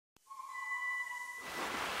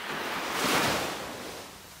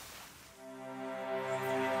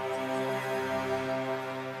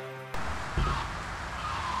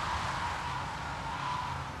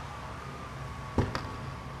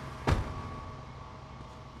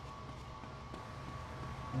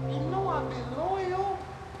You know I've been loyal.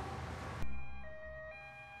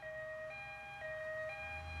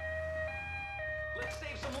 Let's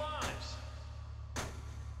save some lives.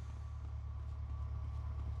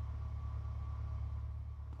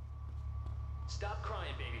 Stop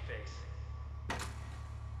crying, babyface.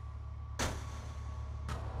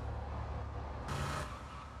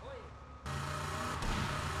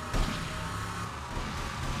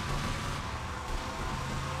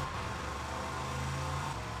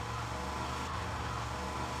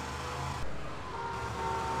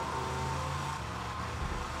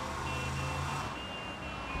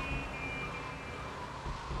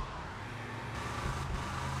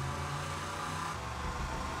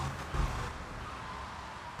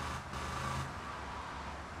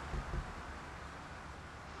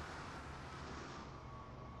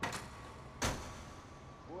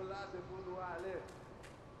 Olá, de Voodoo Ale.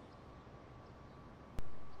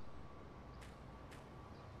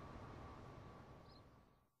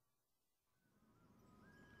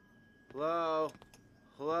 Hello?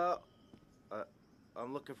 Hello?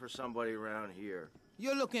 I'm looking for somebody around here.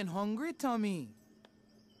 You're looking hungry, Tommy.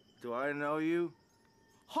 Do I know you?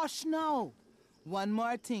 Hush now. One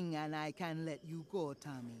more thing and I can let you go,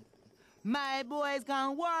 Tommy. My boys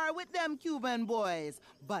can war with them Cuban boys,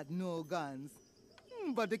 but no guns.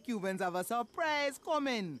 But the Cubans have a surprise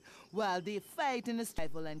coming. While they fight in the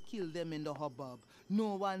stifle and kill them in the hubbub.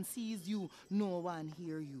 No one sees you, no one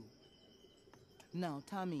hear you. Now,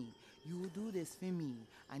 Tommy, you do this for me,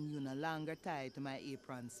 and you're no longer tied to my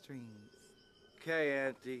apron strings. Okay,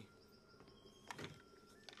 Auntie.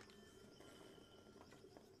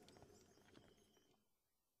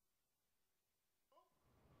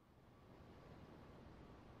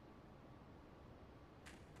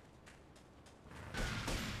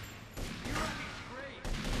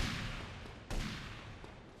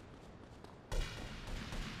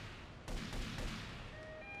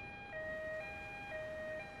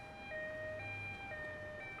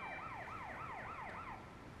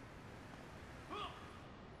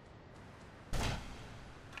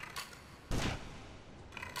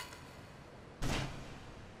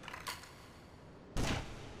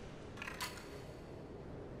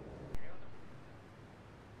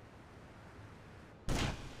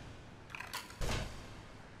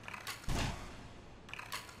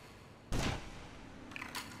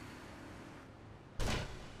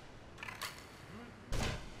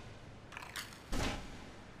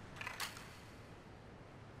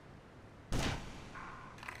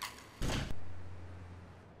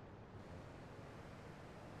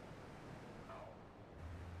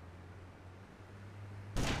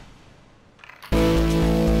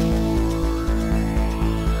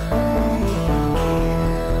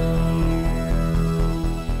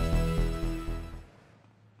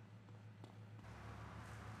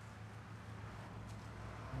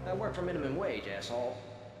 I work for minimum wage, asshole.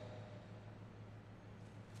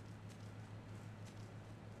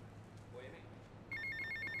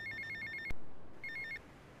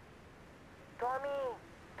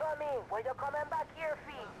 Tommy, why you coming back here,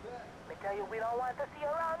 fee? Me tell you, we don't want to see you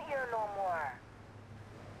around here no more.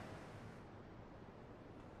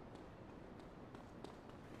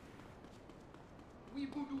 We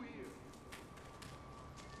Voodoo here.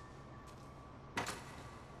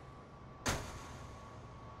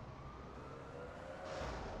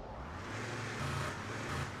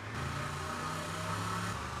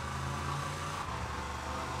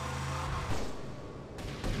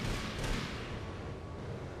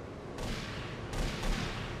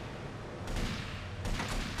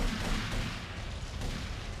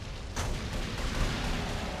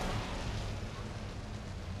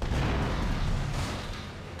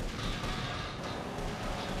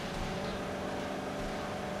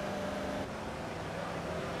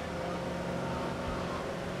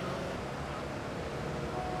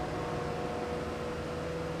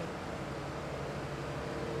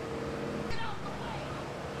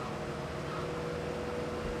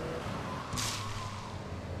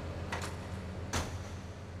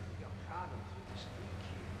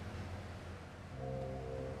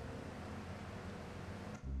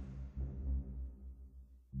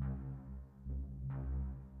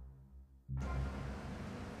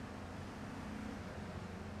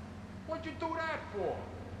 What'd you do that for?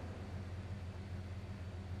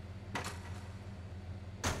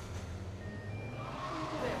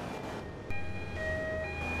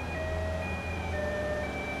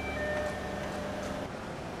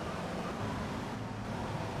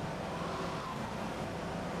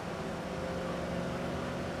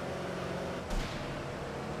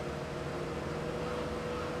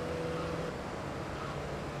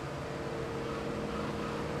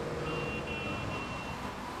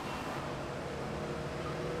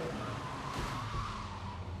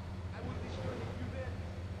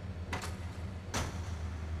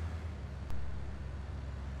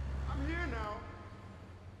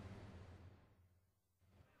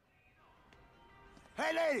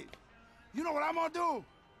 Hey, ladies, you know what I'm gonna do?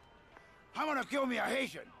 I'm gonna kill me a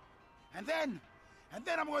Haitian. And then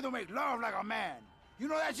I'm going to make love like a man. You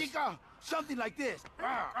know that, chica? Something like this.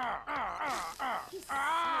 Gross.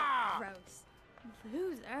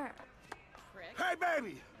 Loser. Prick. Hey,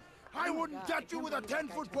 baby! I wouldn't touch you with a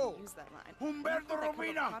 10-foot pole. Humberto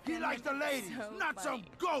Robina, he likes the ladies, not some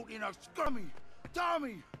goat in a scummy.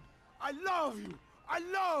 Tommy, I love you. I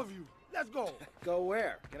love you. Let's go. Go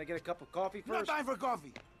where? Can I get a cup of coffee No first? time for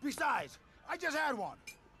coffee. Besides, I just had one.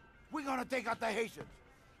 We're gonna take out the Haitians.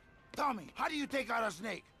 Tommy, how do you take out a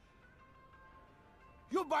snake?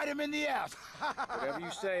 You bite him in the ass. Whatever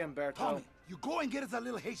you say, Humberto. Tommy, you go and get us a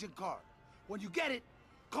little Haitian car. When you get it,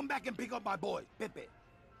 come back and pick up my boy, Pepe.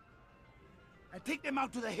 And take them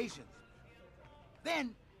out to the Haitians.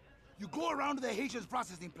 Then, you go around to the Haitians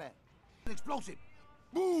processing plant. An explosive.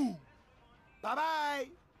 Boom! Bye-bye!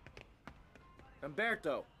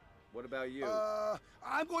 Humberto, what about you?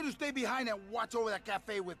 I'm going to stay behind and watch over that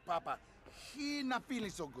cafe with Papa. He's not feeling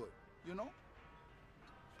so good, you know?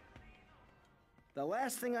 The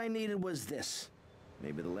last thing I needed was this.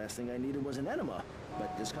 Maybe the last thing I needed was an enema,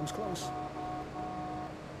 but this comes close.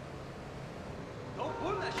 Don't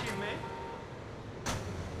pull that shit, man.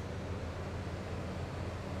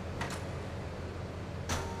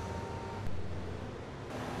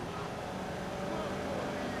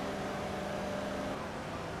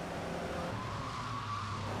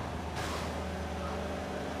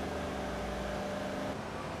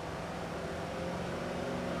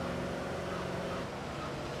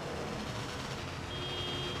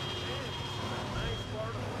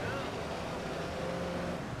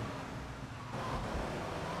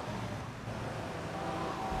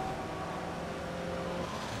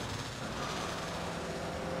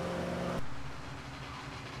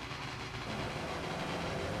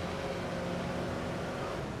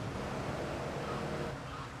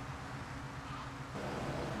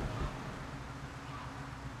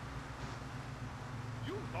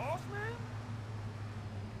 You lost, man?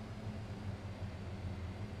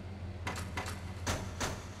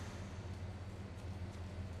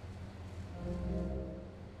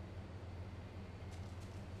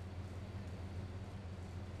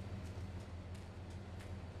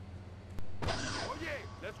 Oye,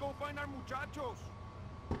 let's go find our muchachos.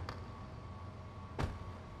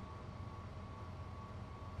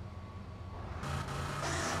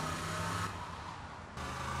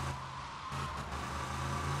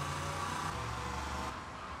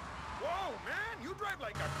 Whoa, man, you drive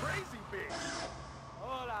like a crazy bitch.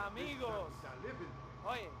 Hola, amigos.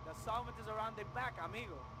 Oye, the summit is around the back,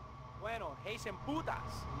 amigo. Bueno, Haitian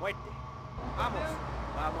putas, muerte. Vamos.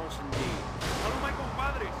 Vamos indeed. Salud, my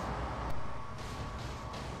compadres.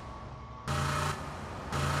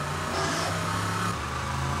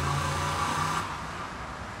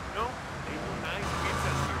 No, they do nice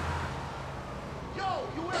pizzas here. Yo,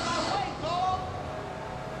 you in my way, dog!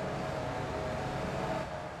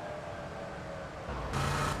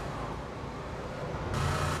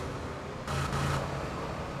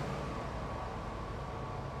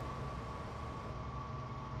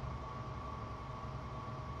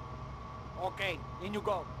 Okay, in you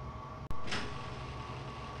go.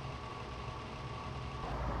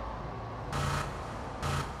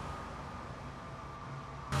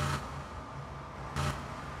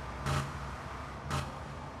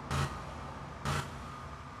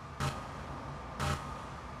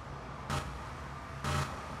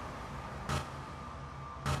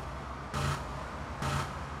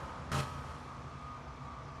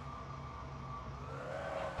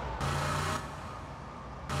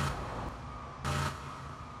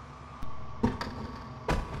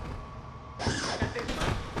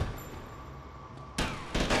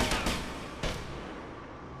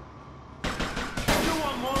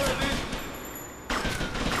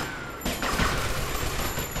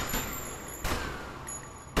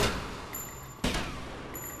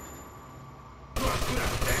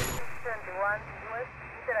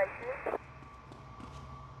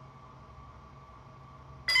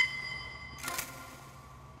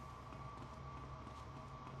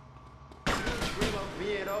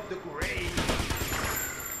 Being of the grave.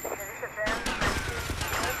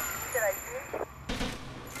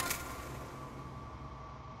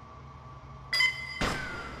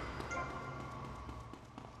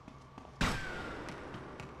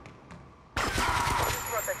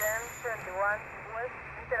 Rotterdam, 21, West,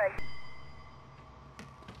 Interact.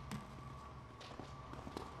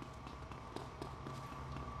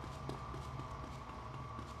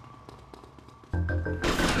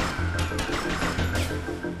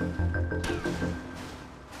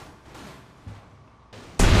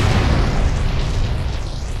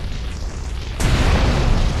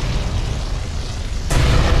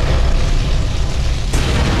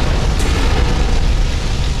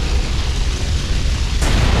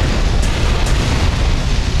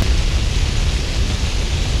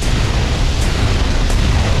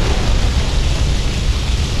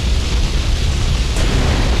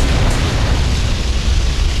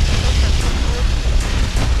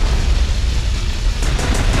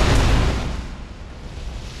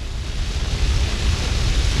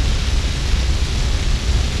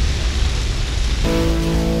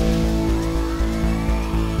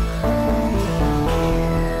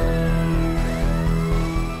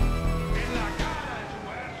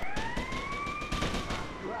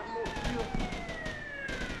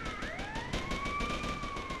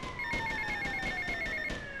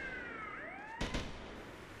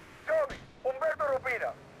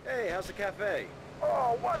 how's the cafe?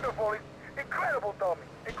 Oh, wonderful. Incredible, Tommy.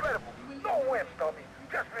 Incredible. No wimps, Tommy.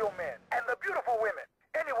 Just real men. And the beautiful women.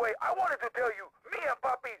 Anyway, I wanted to tell you, me and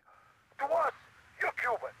Papi, to us, you're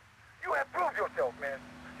Cuban. You have proved yourself, man.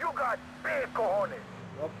 You got big cojones.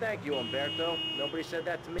 Well, thank you, Umberto. Nobody said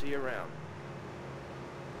that to me. See you around.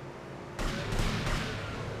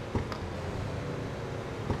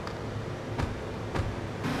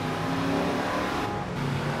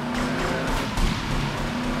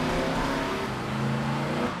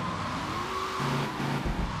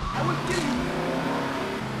 I will kill you!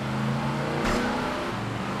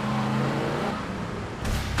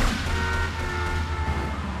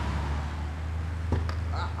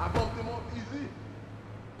 I bumped him off easy.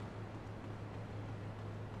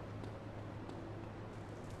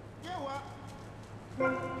 Yeah, what?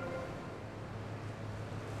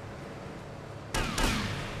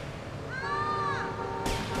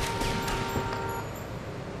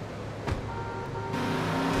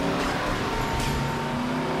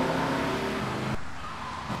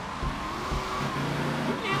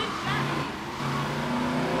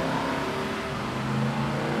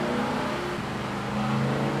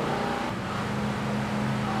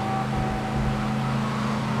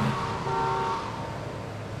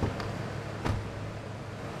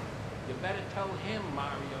 You better tell him,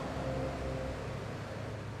 Mario.